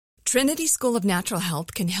Trinity School of Natural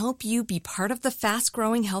Health can help you be part of the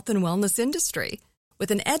fast-growing health and wellness industry.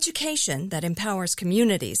 With an education that empowers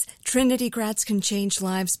communities, Trinity grads can change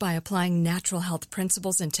lives by applying natural health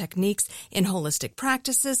principles and techniques in holistic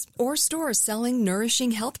practices or stores selling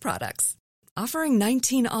nourishing health products. Offering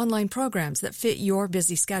 19 online programs that fit your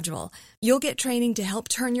busy schedule, you'll get training to help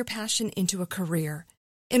turn your passion into a career.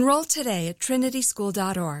 Enroll today at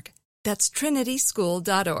trinityschool.org. That's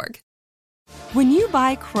trinityschool.org. When you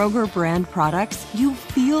buy Kroger brand products, you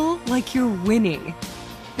feel like you're winning.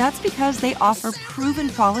 That's because they offer proven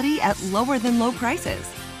quality at lower than low prices.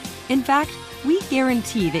 In fact, we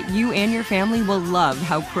guarantee that you and your family will love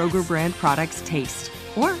how Kroger brand products taste,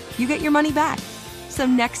 or you get your money back. So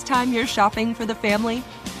next time you're shopping for the family,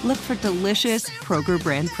 look for delicious Kroger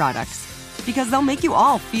brand products, because they'll make you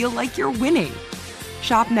all feel like you're winning.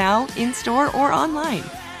 Shop now, in-store, or online.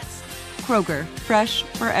 Kroger, fresh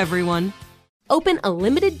for everyone. Open a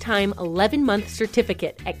limited-time 11-month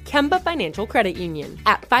certificate at Kemba Financial Credit Union.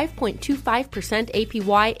 At 5.25%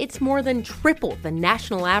 APY, it's more than triple the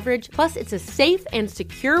national average, plus it's a safe and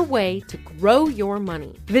secure way to grow your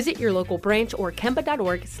money. Visit your local branch or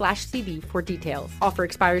kemba.org/cb for details. Offer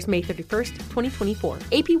expires May 31st, 2024.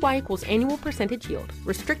 APY equals annual percentage yield.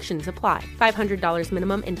 Restrictions apply. $500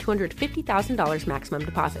 minimum and $250,000 maximum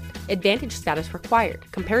deposit. Advantage status required.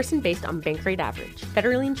 Comparison based on bank rate average.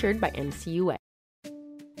 Federally insured by NCUA.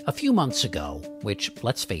 A few months ago, which,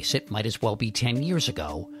 let's face it, might as well be 10 years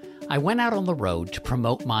ago, I went out on the road to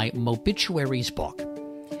promote my Mobituaries book.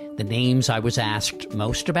 The names I was asked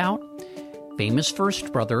most about? Famous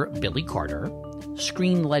first brother Billy Carter,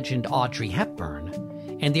 screen legend Audrey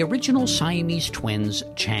Hepburn, and the original Siamese twins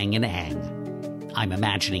Chang and Eng. I'm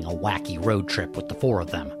imagining a wacky road trip with the four of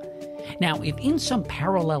them. Now, if in some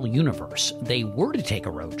parallel universe they were to take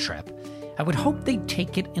a road trip, I would hope they'd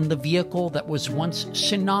take it in the vehicle that was once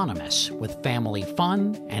synonymous with family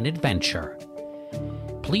fun and adventure.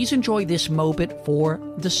 Please enjoy this Mobit for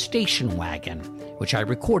The Station Wagon, which I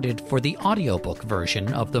recorded for the audiobook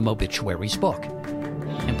version of the Mobituaries book.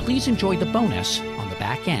 And please enjoy the bonus on the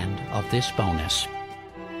back end of this bonus.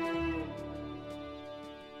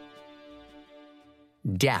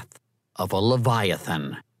 Death of a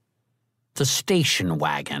Leviathan. The Station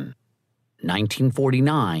Wagon,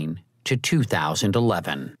 1949 to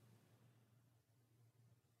 2011.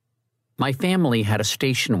 My family had a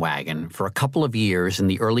station wagon for a couple of years in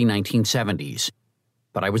the early 1970s,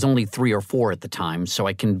 but I was only 3 or 4 at the time, so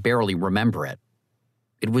I can barely remember it.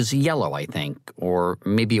 It was yellow, I think, or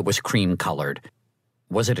maybe it was cream-colored.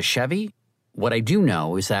 Was it a Chevy? What I do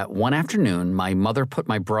know is that one afternoon, my mother put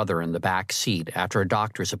my brother in the back seat after a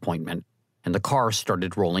doctor's appointment, and the car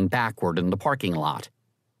started rolling backward in the parking lot.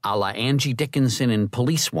 A la Angie Dickinson in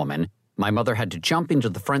Policewoman, my mother had to jump into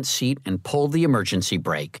the front seat and pull the emergency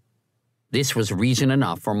brake. This was reason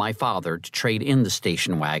enough for my father to trade in the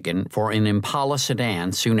station wagon for an Impala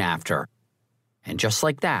sedan soon after. And just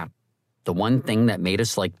like that, the one thing that made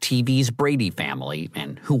us like TV's Brady family,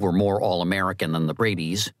 and who were more all-American than the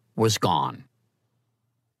Bradys, was gone.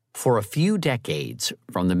 For a few decades,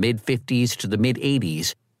 from the mid-50s to the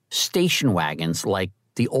mid-80s, station wagons like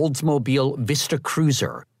the Oldsmobile Vista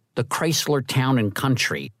Cruiser, the Chrysler Town &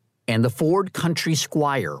 Country, and the Ford Country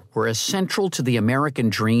Squire were as central to the American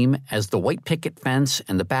dream as the white picket fence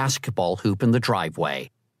and the basketball hoop in the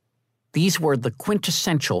driveway. These were the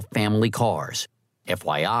quintessential family cars.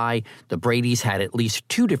 FYI, the Bradys had at least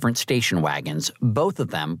 2 different station wagons, both of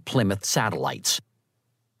them Plymouth Satellites.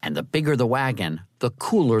 And the bigger the wagon, the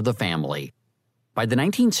cooler the family. By the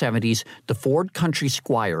 1970s, the Ford Country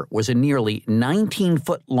Squire was a nearly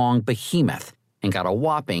 19-foot-long behemoth and got a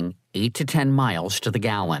whopping 8 to 10 miles to the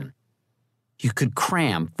gallon. You could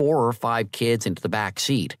cram 4 or 5 kids into the back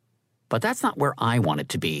seat, but that's not where I wanted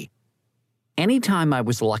to be. Anytime I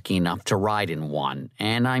was lucky enough to ride in one,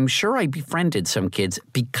 and I'm sure I befriended some kids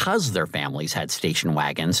because their families had station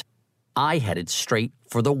wagons, I headed straight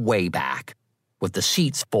for the way back, with the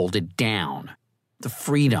seats folded down. The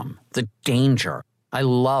freedom, the danger. I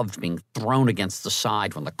loved being thrown against the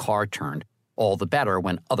side when the car turned. All the better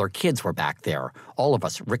when other kids were back there, all of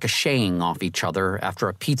us ricocheting off each other after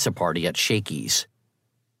a pizza party at Shakey's.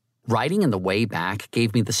 Riding in the way back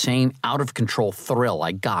gave me the same out-of-control thrill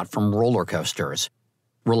I got from roller coasters.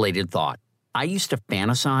 Related thought. I used to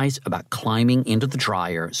fantasize about climbing into the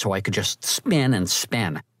dryer so I could just spin and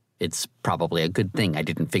spin. It's probably a good thing I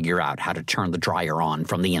didn't figure out how to turn the dryer on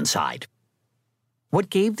from the inside.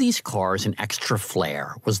 What gave these cars an extra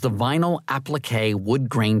flair was the vinyl applique wood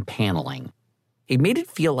grain paneling. It made it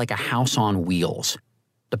feel like a house on wheels.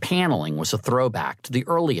 The paneling was a throwback to the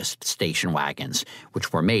earliest station wagons,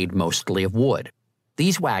 which were made mostly of wood.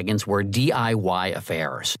 These wagons were DIY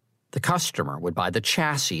affairs. The customer would buy the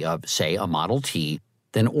chassis of, say, a Model T,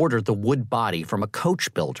 then order the wood body from a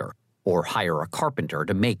coach builder or hire a carpenter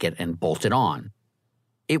to make it and bolt it on.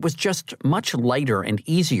 It was just much lighter and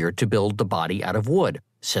easier to build the body out of wood,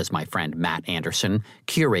 says my friend Matt Anderson,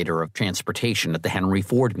 curator of transportation at the Henry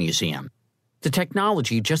Ford Museum. The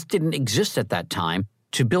technology just didn't exist at that time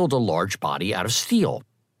to build a large body out of steel.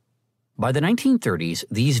 By the 1930s,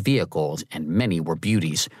 these vehicles, and many were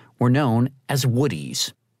beauties, were known as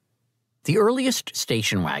woodies. The earliest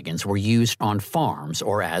station wagons were used on farms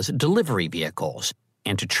or as delivery vehicles,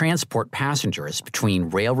 and to transport passengers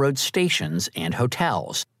between railroad stations and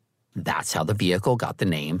hotels. That's how the vehicle got the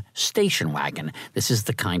name station wagon. This is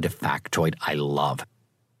the kind of factoid I love.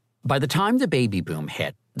 By the time the baby boom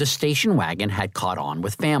hit, the station wagon had caught on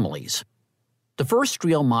with families. The first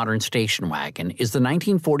real modern station wagon is the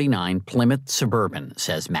 1949 Plymouth Suburban,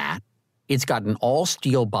 says Matt. It's got an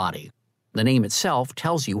all-steel body. The name itself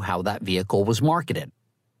tells you how that vehicle was marketed.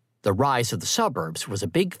 The rise of the suburbs was a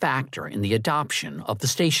big factor in the adoption of the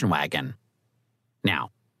station wagon. Now,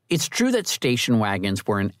 it's true that station wagons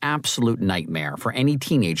were an absolute nightmare for any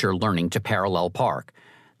teenager learning to parallel park.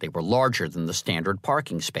 They were larger than the standard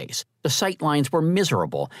parking space. The sight lines were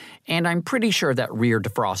miserable, and I'm pretty sure that rear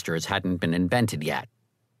defrosters hadn't been invented yet.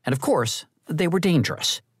 And of course, they were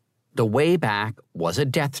dangerous. The way back was a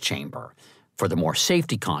death chamber. For the more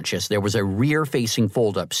safety-conscious, there was a rear-facing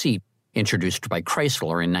fold-up seat introduced by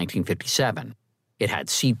Chrysler in 1957. It had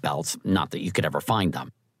seat belts, not that you could ever find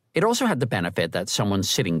them. It also had the benefit that someone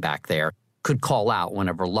sitting back there could call out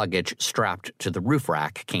whenever luggage strapped to the roof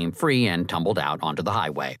rack came free and tumbled out onto the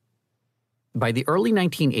highway. By the early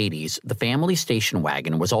 1980s, the family station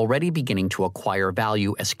wagon was already beginning to acquire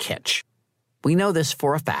value as kitsch. We know this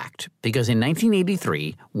for a fact because in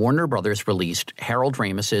 1983, Warner Brothers released Harold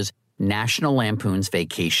Ramis's National Lampoon's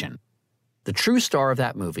Vacation. The true star of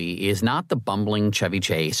that movie is not the bumbling Chevy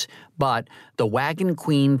Chase, but the Wagon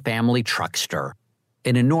Queen family truckster,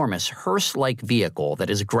 an enormous hearse-like vehicle that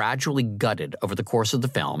is gradually gutted over the course of the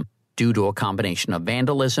film due to a combination of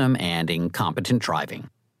vandalism and incompetent driving.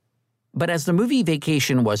 But as the movie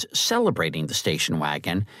Vacation was celebrating the station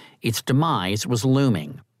wagon, its demise was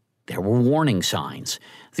looming. There were warning signs.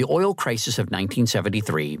 The oil crisis of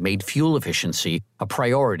 1973 made fuel efficiency a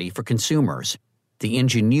priority for consumers. The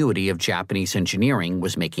ingenuity of Japanese engineering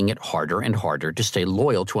was making it harder and harder to stay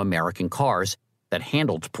loyal to American cars that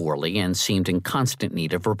handled poorly and seemed in constant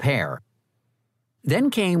need of repair. Then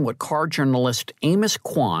came what car journalist Amos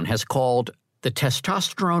Kwan has called the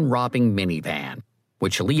testosterone-robbing minivan,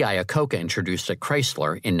 which Lee Iacocca introduced at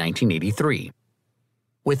Chrysler in 1983.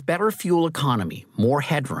 With better fuel economy, more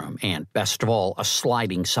headroom, and, best of all, a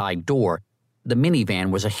sliding side door, the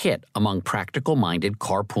minivan was a hit among practical-minded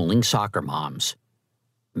carpooling soccer moms.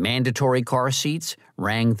 Mandatory car seats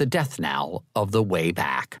rang the death knell of the way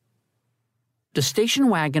back. The station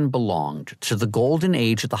wagon belonged to the golden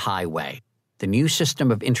age of the highway, the new system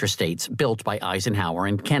of interstates built by Eisenhower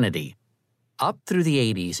and Kennedy. Up through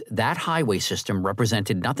the 80s, that highway system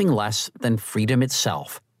represented nothing less than freedom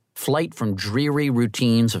itself, flight from dreary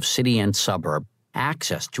routines of city and suburb,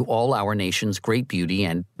 access to all our nation's great beauty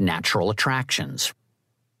and natural attractions.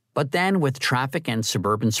 But then, with traffic and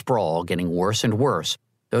suburban sprawl getting worse and worse,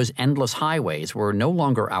 those endless highways were no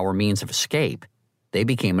longer our means of escape. They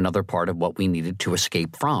became another part of what we needed to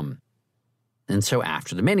escape from. And so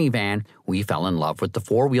after the minivan, we fell in love with the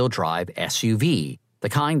four-wheel drive SUV, the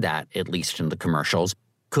kind that, at least in the commercials,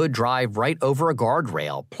 could drive right over a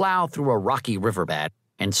guardrail, plow through a rocky riverbed,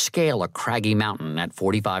 and scale a craggy mountain at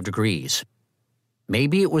 45 degrees.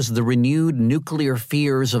 Maybe it was the renewed nuclear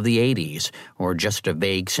fears of the 80s, or just a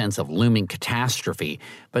vague sense of looming catastrophe,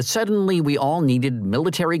 but suddenly we all needed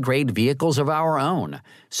military-grade vehicles of our own,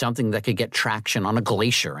 something that could get traction on a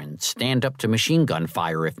glacier and stand up to machine gun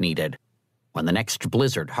fire if needed. When the next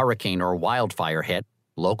blizzard, hurricane, or wildfire hit,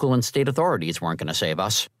 local and state authorities weren't going to save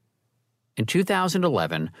us. In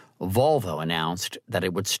 2011, Volvo announced that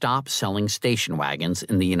it would stop selling station wagons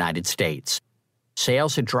in the United States.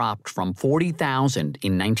 Sales had dropped from 40,000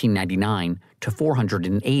 in 1999 to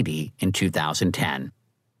 480 in 2010.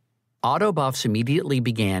 Auto buffs immediately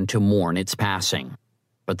began to mourn its passing.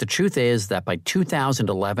 But the truth is that by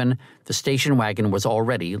 2011, the station wagon was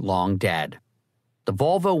already long dead. The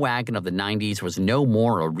Volvo wagon of the 90s was no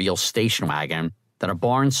more a real station wagon than a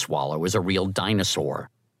barn swallow was a real dinosaur.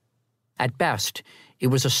 At best, it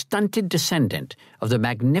was a stunted descendant of the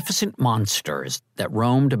magnificent monsters that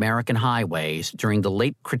roamed American highways during the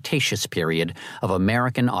late Cretaceous period of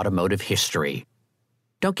American automotive history.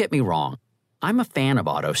 Don't get me wrong, I'm a fan of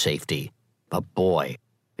auto safety, but boy,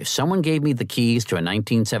 if someone gave me the keys to a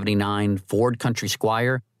 1979 Ford Country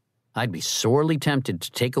Squire, I'd be sorely tempted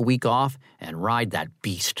to take a week off and ride that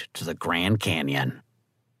beast to the Grand Canyon.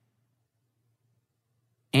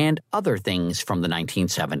 And other things from the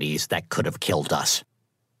 1970s that could have killed us.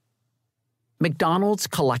 McDonald's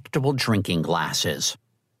collectible drinking glasses.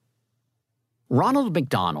 Ronald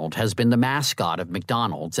McDonald has been the mascot of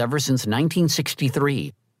McDonald's ever since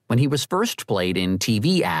 1963, when he was first played in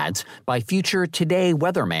TV ads by future Today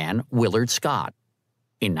weatherman Willard Scott.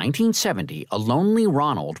 In 1970, a lonely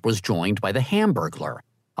Ronald was joined by the Hamburglar,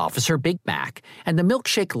 Officer Big Mac, and the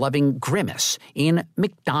milkshake-loving Grimace in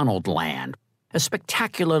McDonaldland, a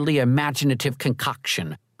spectacularly imaginative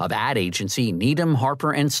concoction of ad agency Needham,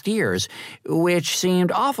 Harper, and Steers, which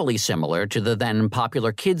seemed awfully similar to the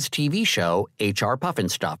then-popular kids' TV show H.R.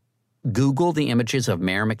 Pufnstuf. Google the images of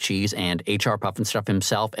Mayor McCheese and H.R. Pufnstuf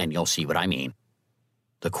himself, and you'll see what I mean.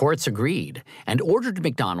 The courts agreed and ordered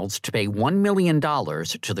McDonald's to pay $1 million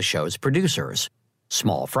to the show's producers.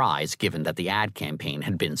 Small fries, given that the ad campaign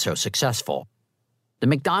had been so successful. The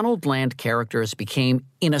McDonaldland characters became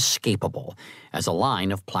inescapable as a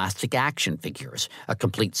line of plastic action figures, a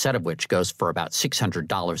complete set of which goes for about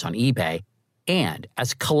 $600 on eBay, and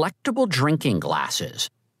as collectible drinking glasses,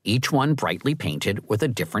 each one brightly painted with a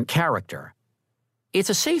different character. It's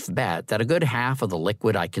a safe bet that a good half of the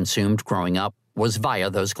liquid I consumed growing up was via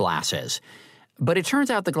those glasses. But it turns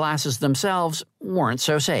out the glasses themselves weren't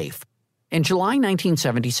so safe. In July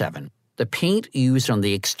 1977, the paint used on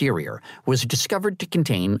the exterior was discovered to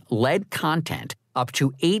contain lead content up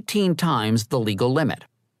to 18 times the legal limit.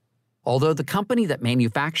 Although the company that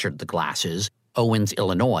manufactured the glasses, Owens,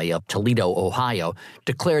 Illinois of Toledo, Ohio,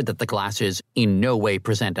 declared that the glasses in no way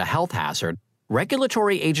present a health hazard,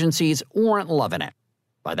 regulatory agencies weren't loving it.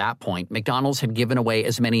 By that point, McDonald's had given away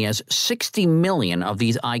as many as 60 million of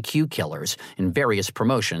these IQ killers in various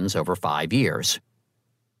promotions over 5 years.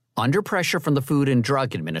 Under pressure from the Food and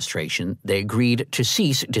Drug Administration, they agreed to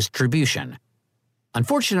cease distribution.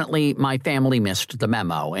 Unfortunately, my family missed the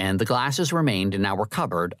memo, and the glasses remained in our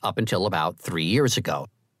cupboard up until about 3 years ago,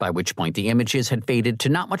 by which point the images had faded to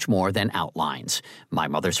not much more than outlines. My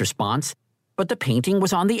mother's response? But the painting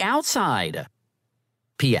was on the outside!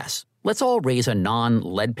 P.S. Let's all raise a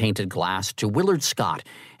non-lead-painted glass to Willard Scott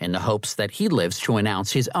in the hopes that he lives to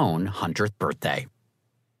announce his own 100th birthday.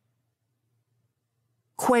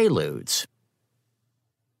 Quaaludes.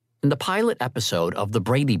 In the pilot episode of The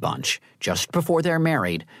Brady Bunch, just before they're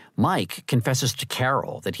married, Mike confesses to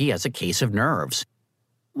Carol that he has a case of nerves.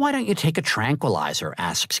 "Why don't you take a tranquilizer?"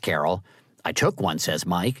 asks Carol. "I took one," says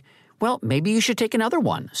Mike. "Well, maybe you should take another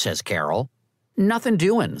one," says Carol. "Nothing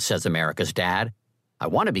doing," says America's dad. "I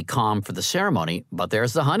want to be calm for the ceremony, but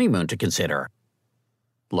there's the honeymoon to consider."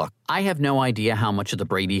 Look, I have no idea how much of the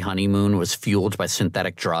Brady honeymoon was fueled by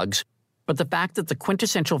synthetic drugs, but the fact that the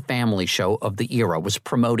quintessential family show of the era was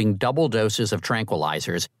promoting double doses of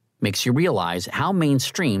tranquilizers makes you realize how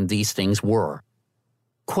mainstream these things were.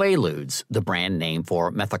 Quaaludes, the brand name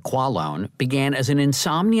for methaqualone, began as an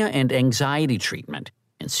insomnia and anxiety treatment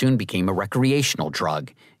and soon became a recreational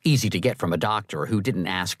drug, easy to get from a doctor who didn't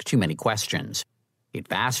ask too many questions. It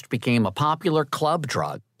fast became a popular club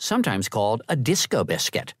drug, sometimes called a disco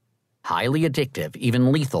biscuit. Highly addictive,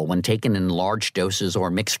 even lethal when taken in large doses or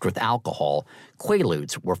mixed with alcohol,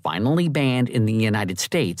 Quaaludes were finally banned in the United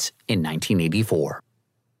States in 1984.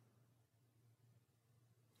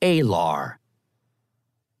 Alar.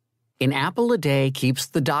 An apple a day keeps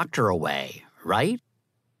the doctor away, right?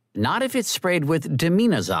 Not if it's sprayed with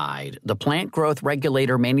dimenazide, the plant growth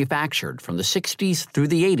regulator manufactured from the 60s through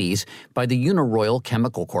the 80s by the Uniroyal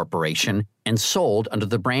Chemical Corporation and sold under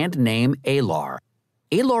the brand name Alar.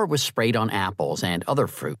 Alar was sprayed on apples and other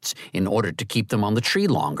fruits in order to keep them on the tree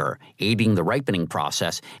longer, aiding the ripening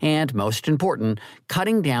process and, most important,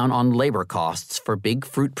 cutting down on labor costs for big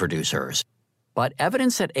fruit producers. But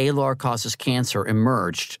evidence that Alar causes cancer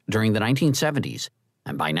emerged during the 1970s,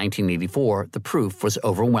 and by 1984, the proof was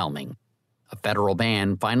overwhelming. A federal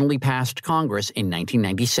ban finally passed Congress in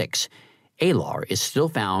 1996. Alar is still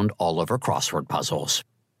found all over crossword puzzles.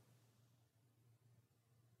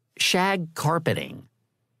 Shag carpeting.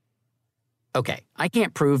 Okay, I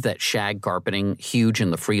can't prove that shag carpeting, huge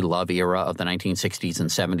in the free love era of the 1960s and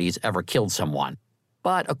 70s, ever killed someone.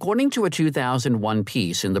 But according to a 2001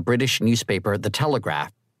 piece in the British newspaper The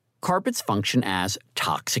Telegraph, carpets function as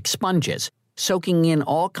toxic sponges, soaking in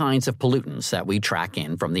all kinds of pollutants that we track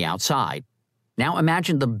in from the outside. Now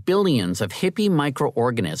imagine the billions of hippie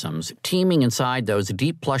microorganisms teeming inside those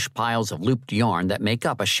deep plush piles of looped yarn that make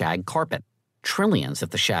up a shag carpet. Trillions if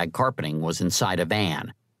the shag carpeting was inside a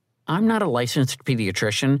van. I'm not a licensed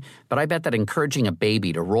pediatrician, but I bet that encouraging a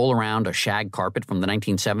baby to roll around a shag carpet from the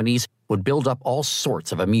 1970s would build up all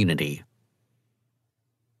sorts of immunity.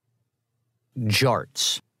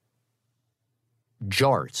 Jarts.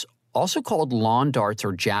 Jarts, also called lawn darts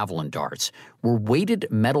or javelin darts, were weighted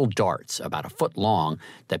metal darts about a foot long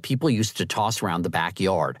that people used to toss around the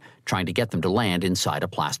backyard, trying to get them to land inside a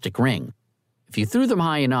plastic ring. If you threw them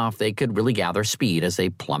high enough, they could really gather speed as they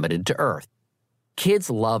plummeted to earth. Kids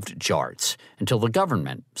loved jarts until the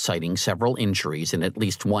government, citing several injuries and at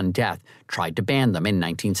least one death, tried to ban them in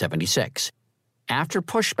 1976. After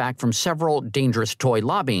pushback from several dangerous toy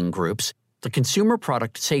lobbying groups, the Consumer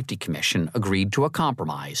Product Safety Commission agreed to a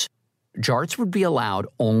compromise. Jarts would be allowed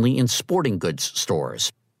only in sporting goods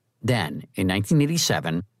stores. Then, in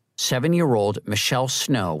 1987, 7-year-old Michelle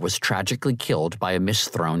Snow was tragically killed by a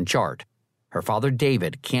misthrown jart. Her father,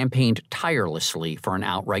 David, campaigned tirelessly for an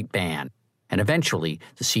outright ban, and eventually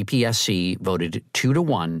the CPSC voted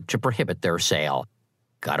 2-1 to prohibit their sale.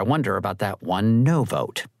 Gotta wonder about that one no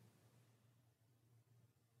vote.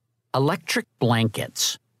 Electric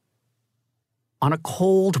blankets. On a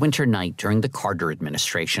cold winter night during the Carter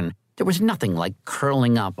administration, there was nothing like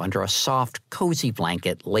curling up under a soft, cozy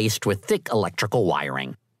blanket laced with thick electrical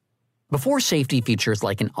wiring. Before safety features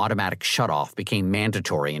like an automatic shutoff became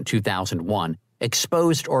mandatory in 2001,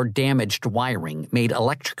 exposed or damaged wiring made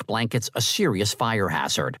electric blankets a serious fire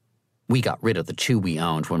hazard. We got rid of the 2 we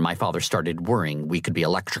owned when my father started worrying we could be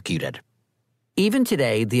electrocuted. Even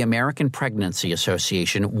today, the American Pregnancy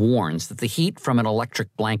Association warns that the heat from an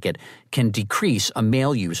electric blanket can decrease a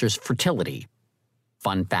male user's fertility.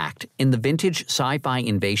 Fun fact, in the vintage sci-fi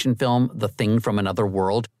invasion film The Thing from Another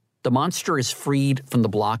World, the monster is freed from the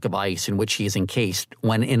block of ice in which he is encased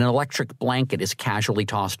when an electric blanket is casually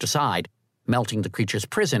tossed aside, melting the creature's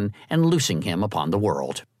prison and loosing him upon the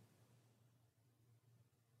world.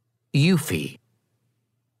 Eufy.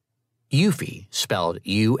 Eufy, spelled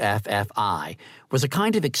U-F-F-I, was a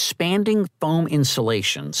kind of expanding foam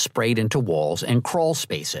insulation sprayed into walls and crawl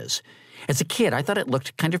spaces. As a kid, I thought it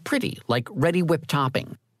looked kind of pretty, like Reddi-wip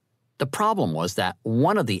topping. The problem was that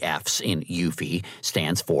one of the F's in Eufy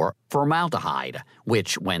stands for formaldehyde,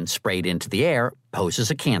 which, when sprayed into the air, poses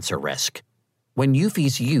a cancer risk. When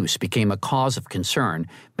Eufy's use became a cause of concern,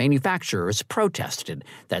 manufacturers protested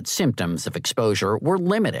that symptoms of exposure were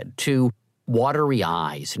limited to watery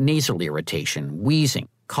eyes, nasal irritation, wheezing,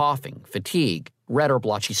 coughing, fatigue, red or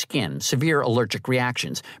blotchy skin, severe allergic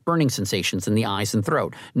reactions, burning sensations in the eyes and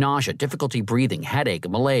throat, nausea, difficulty breathing, headache,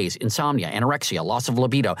 malaise, insomnia, anorexia, loss of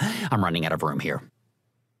libido. I'm running out of room here.